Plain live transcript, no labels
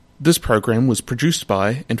This program was produced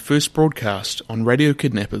by and first broadcast on Radio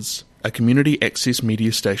Kidnappers, a community access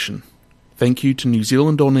media station. Thank you to New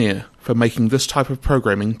Zealand On Air for making this type of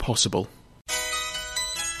programming possible.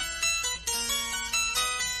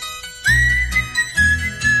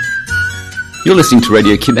 You're listening to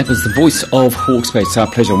Radio Kidnappers, the voice of Hawke's Bay. It's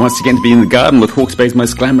our pleasure once again to be in the garden with Hawke's Bay's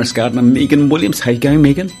most glamorous gardener, Megan Williams. How you going,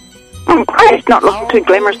 Megan? I'm great. It's not looking too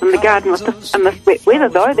glamorous in the garden with this wet weather,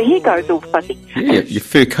 though. The hair goes all fuzzy. Yeah, your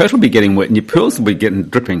fur coat will be getting wet and your pearls will be getting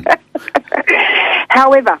dripping.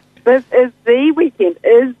 However, this is the weekend,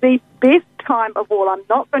 is the best time of all. I'm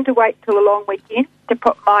not going to wait till a long weekend to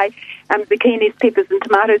put my zucchinis, peppers and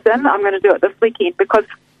tomatoes in. I'm going to do it this weekend because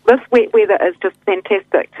this wet weather is just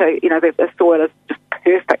fantastic to, the soil is just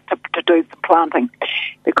perfect to do some planting.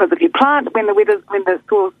 Because if you plant when the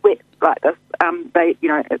soil's wet like this,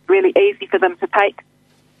 it's really easy for them to take,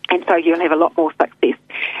 and so you'll have a lot more success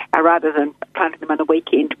rather than planting them on a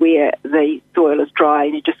weekend where the soil is dry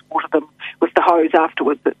and you just water them with the hose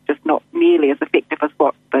afterwards. It's just not nearly as effective as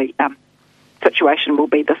what the situation will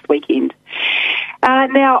be this weekend.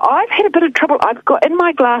 Now, I've had a bit of trouble. I've got in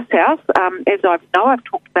my glass house, as I've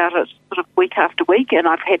talked about it sort of week after week, and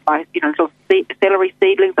I've had my little celery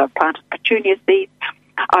seedlings. I've planted petunia seeds.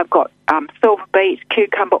 I've got silver beet,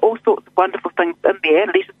 cucumber, all sorts of wonderful things in there,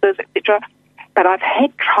 lettuces, etc. But I've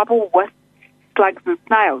had trouble with slugs and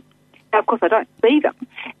snails. Now, of course, I don't see them.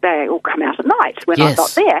 They all come out at night when I'm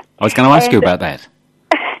not there. I was going to ask you about that.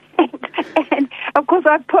 And of course,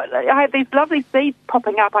 I have these lovely seeds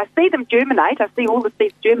popping up. I see them germinate. I see all the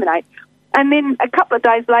seeds germinate. And then a couple of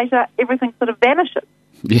days later, everything sort of vanishes.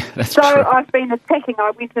 Yeah, that's true. So I've been attacking.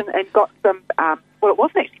 I went in and got some, it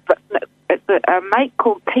wasn't actually, it's a mate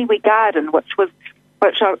called Kiwi Garden, which looked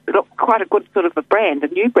quite a good sort of a brand, a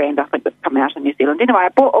new brand, I think, that's come out in New Zealand. Anyway, I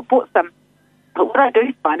bought some. But what I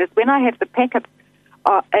do find is when I have the packets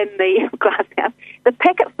in the glass house, the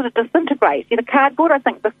packets sort of disintegrate. Cardboard, I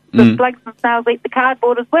think the slugs and snails eat the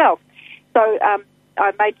cardboard as well. So I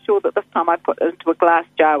made sure that this time I put it into a glass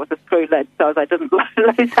jar with a screw lid so as I didn't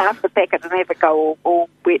lose half the packet and have it go all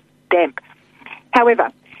wet, damp. However,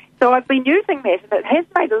 so I've been using that, and it has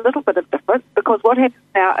made a little bit of difference because what happens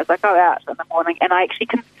now is I go out in the morning and I actually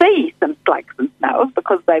can see some slugs and snails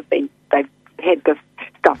because they've had this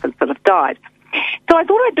stuff and sort of died. So I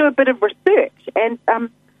thought I'd do a bit of research, and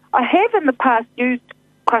I have in the past used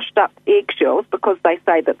crushed up eggshells because they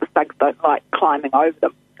say that the slugs don't like climbing over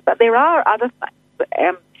them. But there are other things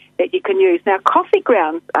that you can use. Now, coffee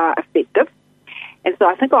grounds are effective, and so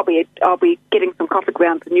I think I'll be getting some coffee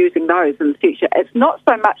grounds and using those in the future. It's not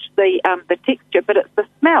so much the texture, but it's the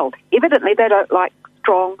smell. Evidently, they don't like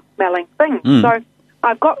strong smelling things. So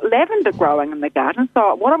I've got lavender growing in the garden.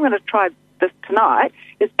 So what I'm going to try this tonight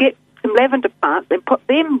is get some lavender plants and put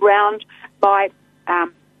them round my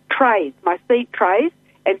trays, my seed trays,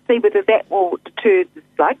 and see whether that will deter the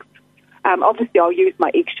slugs. Obviously, I'll use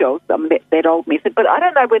my eggshells, that old method, but I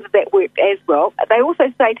don't know whether that worked as well. They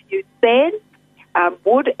also say to use sand,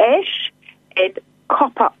 wood ash, and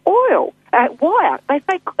copper oil, wire. They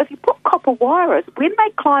say if you put copper wires, when they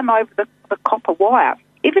climb over the copper wire,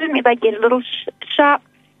 evidently they get a little sharp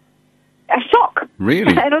shock.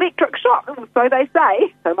 Really? An electric shock, so they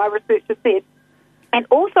say, so my researcher said. And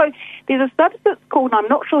also, there's a substance called, I'm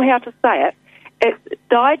not sure how to say it, it's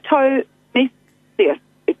diatomaceous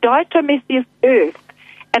earth,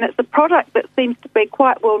 and it's a product that seems to be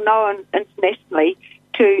quite well known internationally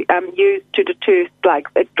to use to deter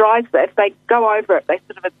slugs. It drives them. If they go over it, they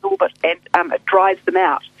sort of absorb it, and it drives them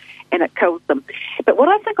out, and it kills them. But what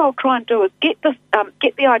I think I'll try and do is get the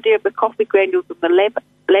idea of the coffee granules and the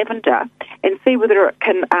lavender, and see whether it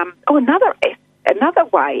can. Another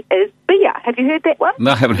way is beer. Have you heard that one?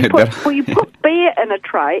 No, I haven't heard that. Well, you put beer in a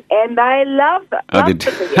tray, and they love it. I did.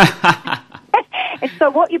 The and so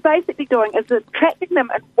what you're basically doing is attracting them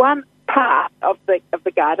in one part of the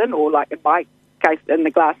garden, or like in my case, in the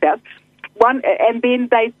glass house, and then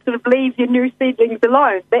they sort of leave your new seedlings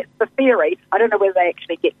alone. That's the theory. I don't know whether they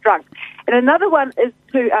actually get drunk. And another one is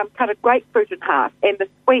to cut a grapefruit in half, and the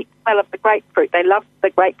sweet smell of the grapefruit, they love the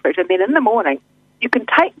grapefruit, and then in the morning you can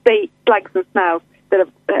take the slugs and snails that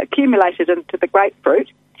have accumulated into the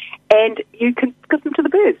grapefruit, and you can give them to the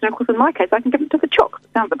birds. And of course, in my case, I can give them to the chooks.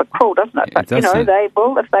 It sounds a bit cruel, doesn't it? But, it does they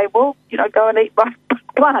will, if they will, go and eat my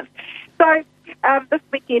plants. So this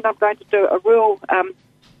weekend I'm going to do a real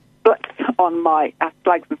blitz on my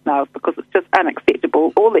slugs and snails because it's just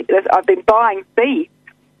unacceptable. I've been buying seeds,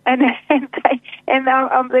 and they're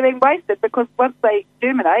being wasted because once they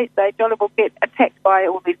germinate, they jolly will get attacked by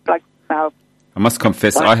all these slugs and snails. I must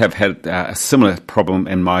confess, I have had a similar problem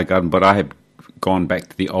in my garden, but I have gone back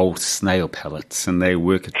to the old snail pellets, and they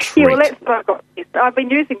work a treat. Yeah, well, that's what I've got. I've been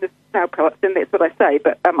using the snail pellets, and that's what I say,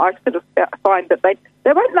 but I sort of find that they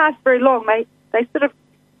won't last very long. They sort of,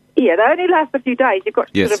 they only last a few days. You've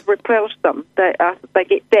got to sort of replenish them. They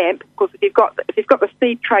get damp. Of course, if you've got the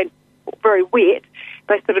seed tray very wet,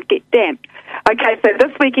 they sort of get damp. Okay, so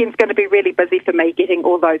this weekend's going to be really busy for me getting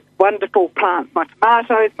all those wonderful plants, my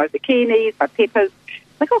tomatoes, my zucchinis, my peppers.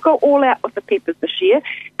 I think I'll go all out with the peppers this year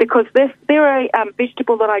because they're a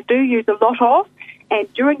vegetable that I do use a lot of,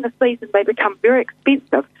 and during the season they become very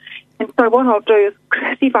expensive. And so what I'll do is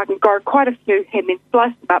see if I can grow quite a few and then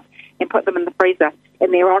slice them up and put them in the freezer,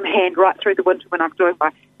 and they're on hand right through the winter when I'm doing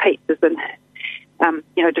my pizzas and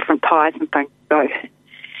different pies and things.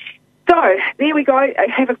 So there we go. I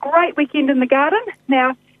have a great weekend in the garden.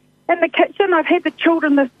 Now, in the kitchen, I've had the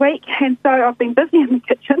children this week, and so I've been busy in the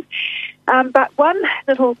kitchen. But one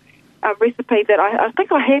little recipe that I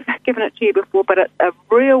think I have given it to you before, but it's a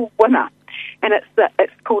real winner, and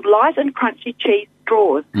it's called light and crunchy cheese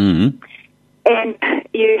straws. Mm-hmm. And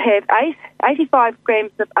you have 85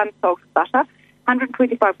 grams of unsalted butter,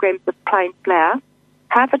 125 grams of plain flour,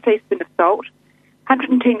 half a teaspoon of salt,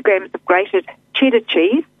 110 grams of grated cheddar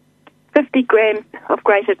cheese, 50 grams of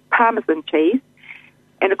grated Parmesan cheese,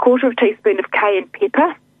 and a quarter of a teaspoon of cayenne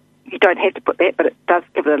pepper. You don't have to put that, but it does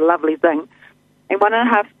give it a lovely zing. And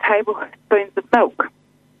 1.5 tablespoons of milk.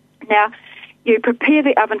 Now, you prepare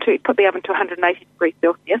the oven put the oven to 180 degrees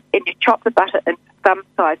Celsius, and you chop the butter into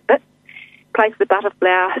thumb-sized bits. Place the butter,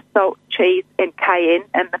 flour, salt, cheese, and cayenne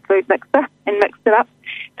in the food mixer and mix it up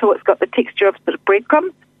till it's got the texture of sort of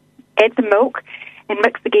breadcrumbs. Add the milk and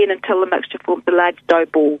mix again until the mixture forms a large dough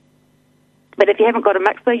ball. But if you haven't got a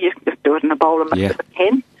mixer, you can just do it in a bowl and mix it with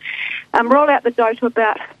hands. Roll out the dough to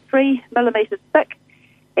about 3 millimetres thick,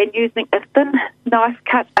 and using a thin knife,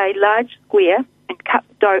 cut a large square and cut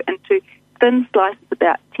the dough into thin slices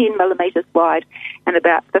about 10 millimetres wide and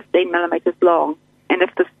about 15 millimetres long. And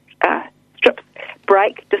if the strips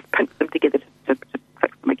break, just pinch them together to fix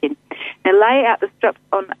them again. Now lay out the strips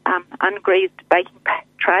on ungreased baking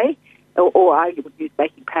tray, or I would use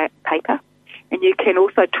baking paper. And you can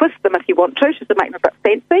also twist them if you want to, just to make them a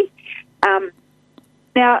bit fancy.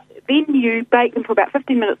 Now, then you bake them for about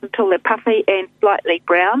 15 minutes until they're puffy and slightly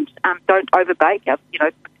browned. Don't overbake, just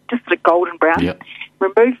sort of golden brown. Yep.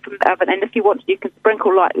 Remove from the oven, and if you want to, you can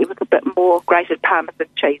sprinkle lightly with a bit more grated Parmesan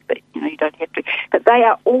cheese, but you don't have to. But they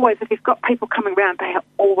are always, if you've got people coming around, they are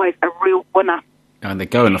always a real winner. And they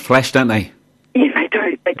go in a flash, don't they? Yes,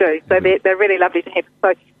 they do. So they're really lovely to have.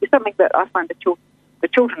 So it's something that I find the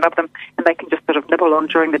children love them, and they can just sort of nibble on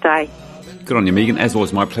during the day. Good on you, Megan. As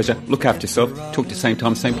always, my pleasure. Look after yourself. Talk to you same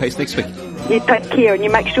time, same place next week. You take care, and you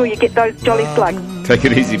make sure you get those jolly slugs. Take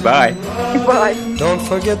it easy. Bye. Bye. Don't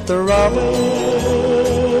forget the robin.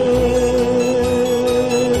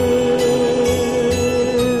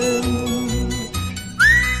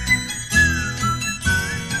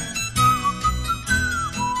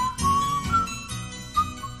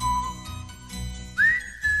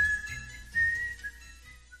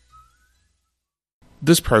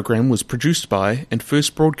 This program was produced by and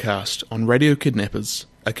first broadcast on Radio Kidnappers,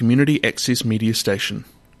 a community access media station.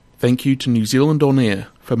 Thank you to New Zealand On Air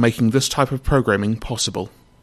for making this type of programming possible.